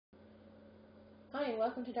Hi, and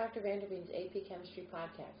welcome to Dr. Vanderveen's AP Chemistry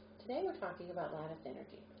Podcast. Today we're talking about lattice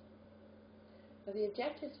energy. Now, the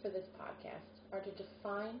objectives for this podcast are to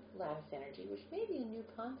define lattice energy, which may be a new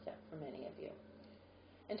concept for many of you,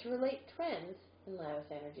 and to relate trends in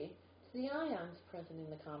lattice energy to the ions present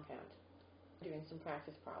in the compound. We're doing some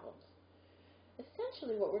practice problems.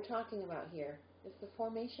 Essentially, what we're talking about here is the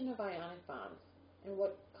formation of ionic bonds and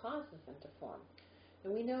what causes them to form.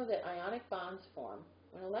 And we know that ionic bonds form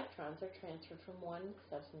when electrons are transferred from one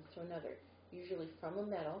substance to another, usually from a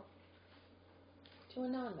metal to a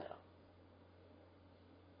nonmetal.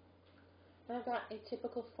 And I've got a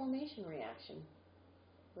typical formation reaction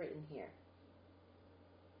written here.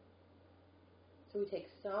 So we take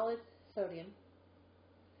solid sodium,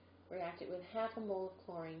 react it with half a mole of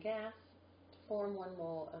chlorine gas to form 1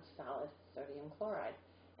 mole of solid sodium chloride.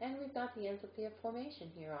 And we've got the enthalpy of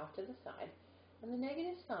formation here off to the side. And the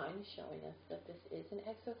negative sign is showing us that this is an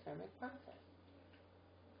exothermic process.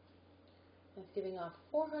 It's giving off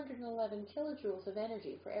 411 kilojoules of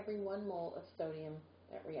energy for every 1 mole of sodium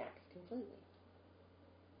that reacts completely.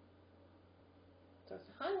 So it's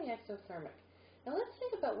highly exothermic. Now let's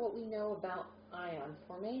think about what we know about ion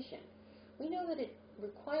formation. We know that it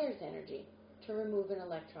requires energy to remove an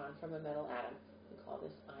electron from a metal atom. We call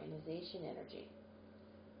this ionization energy.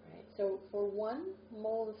 Right? So for 1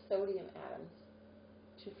 mole of sodium atoms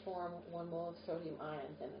to form 1 mole of sodium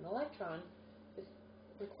ions and an electron, this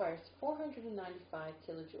requires 495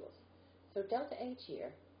 kilojoules. So delta H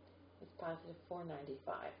here is positive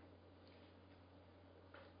 495.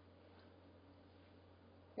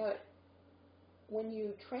 Now, when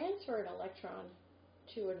you transfer an electron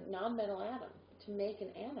to a nonmetal atom to make an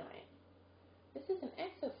anion, this is an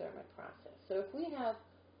exothermic process. So if we have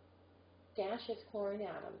gaseous chlorine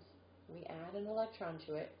atoms, we add an electron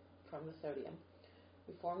to it from the sodium,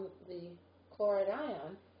 we form the chloride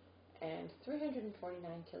ion, and 349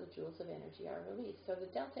 kilojoules of energy are released. So the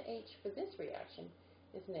delta H for this reaction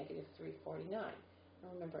is negative 349.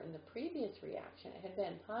 And remember, in the previous reaction, it had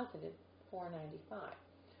been positive 495.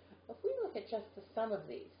 If we look at just the sum of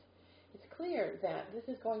these, it's clear that this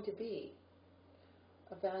is going to be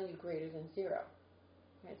a value greater than 0.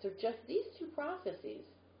 Right? So just these two processes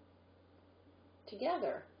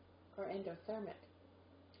together are endothermic.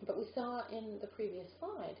 But we saw in the previous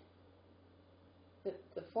slide that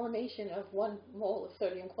the formation of 1 mole of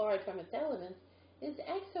sodium chloride from its elements is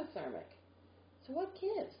exothermic. So what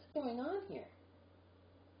gives? What's going on here?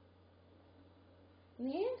 And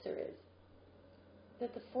the answer is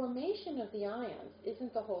that the formation of the ions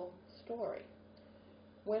isn't the whole story.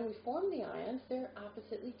 When we form the ions, they're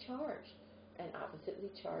oppositely charged, and oppositely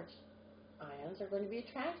charged ions are going to be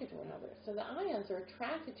attracted to one another. So the ions are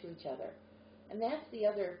attracted to each other, and that's the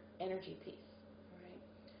other energy piece. Right?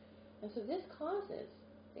 And so this causes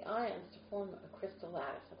the ions to form a crystal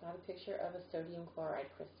lattice. I've got a picture of a sodium chloride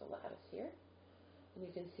crystal lattice here, and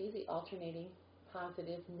you can see the alternating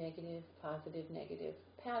positive, negative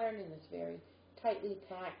pattern in this very tightly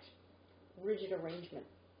packed, rigid arrangement.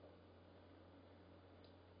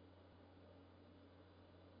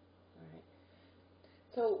 All right.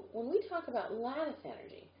 So when we talk about lattice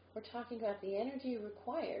energy, we're talking about the energy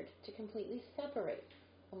required to completely separate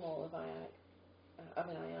a mole of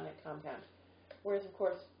an ionic compound. Whereas, of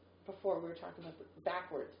course, before we were talking about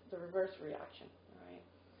the reverse reaction. All right.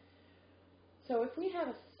 So if we have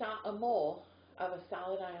a mole of a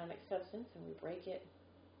solid ionic substance and we break it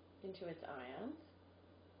into its ions,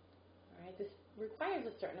 all right, this requires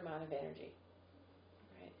a certain amount of energy,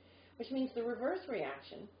 right? Which means the reverse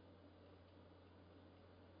reaction,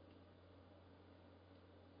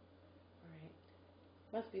 all right,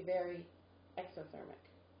 must be very exothermic.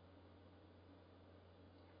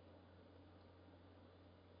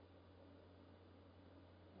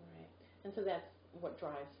 All right, and so that's what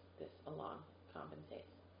drives this along, compensates.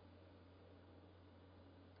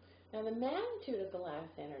 Now, the magnitude of the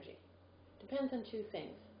lattice energy depends on 2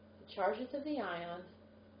 things: the charges of the ions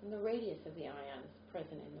and the radius of the ions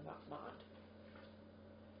present in the bond.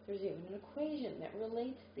 There's even an equation that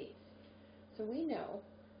relates these. So we know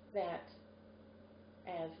that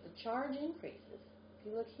as the charge increases, if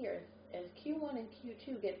you look here, as Q1 and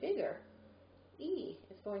Q2 get bigger, E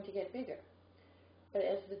is going to get bigger. But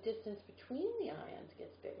as the distance between the ions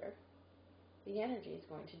gets bigger, the energy is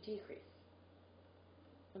going to decrease.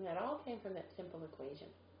 And that all came from that simple equation.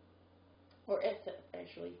 Or it's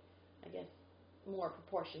actually, I guess, more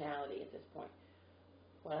proportionality at this point.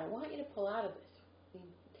 What I want you to pull out of this, the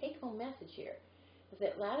take-home message here, is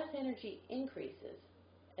that lattice energy increases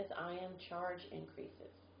as ion charge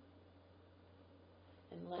increases.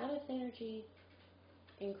 And lattice energy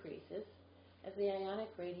increases as the ionic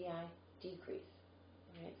radii decrease.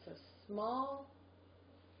 Right? So small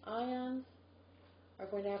ions are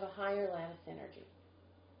going to have a higher lattice energy.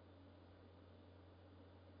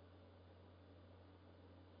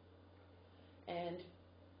 And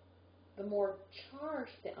the more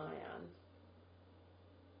charged the ions,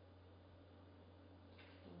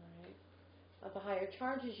 right, the higher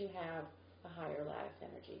charges you have, the higher lattice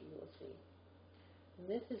energy you will see. And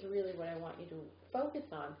this is really what I want you to focus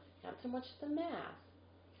on, not so much the math,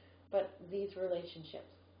 but these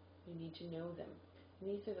relationships. You need to know them. And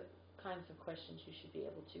these are the kinds of questions you should be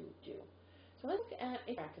able to do. So let's look at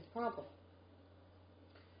a practice problem.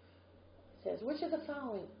 It says, which of the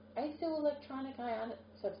following isoelectronic ionic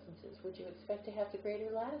substances would you expect to have the greater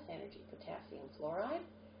lattice energy? Potassium fluoride,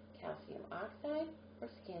 calcium oxide, or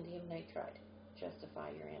scandium nitride? Justify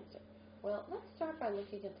your answer. Well, let's start by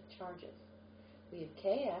looking at the charges. We have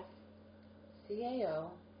Kf, CaO,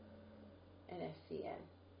 and SCN.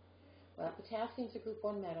 Well, potassium is a group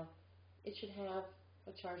 1 metal. It should have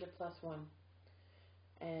a charge of +1.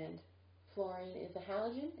 And fluorine is a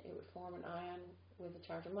halogen. It would form an ion with a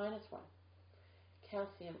charge of -1.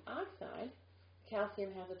 Calcium oxide,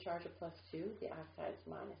 calcium has a charge of +2. The oxide is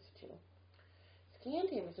 -2.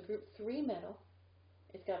 Scandium is a group 3 metal.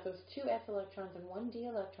 It's got those 2 s electrons and 1 d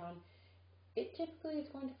electron. It typically is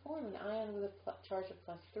going to form an ion with a charge of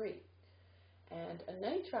 +3. And a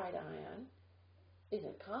nitride ion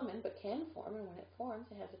isn't common, but can form, and when it forms,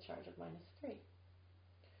 it has a charge of -3.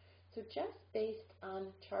 So just based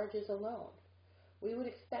on charges alone, we would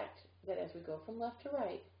expect that as we go from left to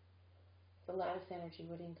right, the lattice energy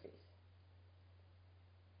would increase.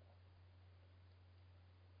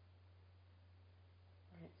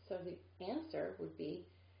 All right, so the answer would be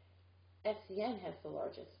SCN has the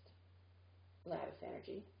largest lattice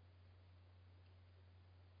energy.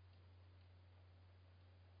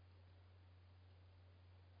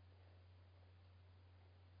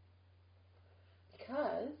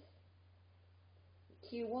 Because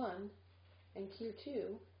Q1 and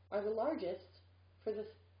Q2 are the largest for this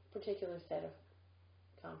particular set of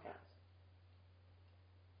compounds.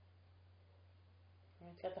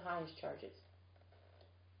 Right, it's got the highest charges.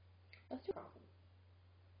 Let's do a problem.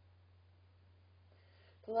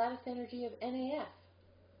 The lattice energy of NaF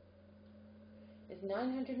is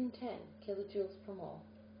 910 kilojoules per mole.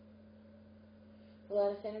 The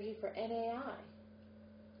lattice energy for NaI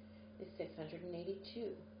is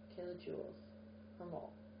 682 kilojoules per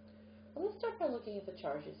mole. Well, let's start by looking at the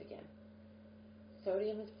charges again.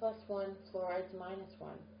 Sodium is +1, fluoride is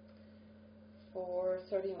 -1. For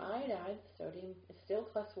sodium iodide, sodium is still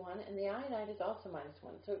 +1, and the iodide is also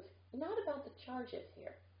 -1. So it's not about the charges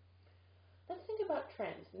here. Let's think about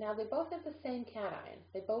trends. Now, they both have the same cation.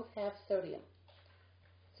 They both have sodium.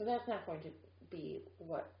 So that's not going to be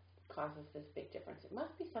what causes this big difference. It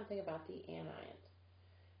must be something about the anions.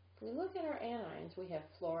 If we look at our anions, we have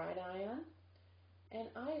fluoride ion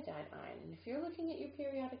and iodide ion. And if you're looking at your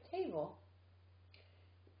periodic table,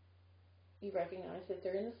 you recognize that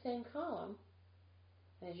they're in the same column.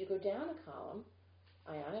 And as you go down a column,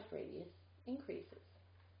 ionic radius increases.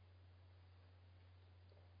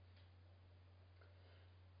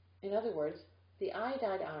 In other words, the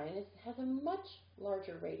iodide ion has a much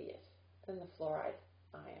larger radius than the fluoride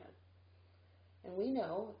ion. And we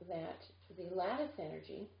know that the lattice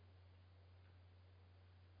energy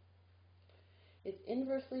is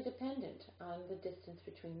inversely dependent on the distance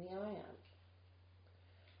between the ions.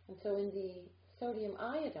 And so in the sodium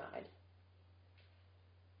iodide,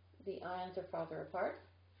 the ions are farther apart.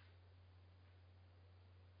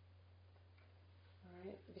 All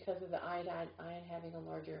right, because of the iodide ion having a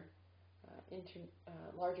larger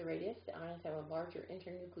radius, the ions have a larger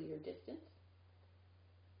internuclear distance.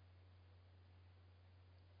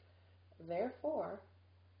 Therefore,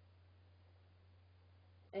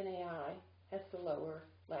 NaI has the lower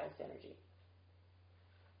lattice energy.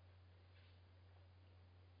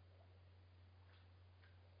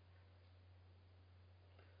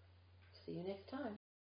 See you next time.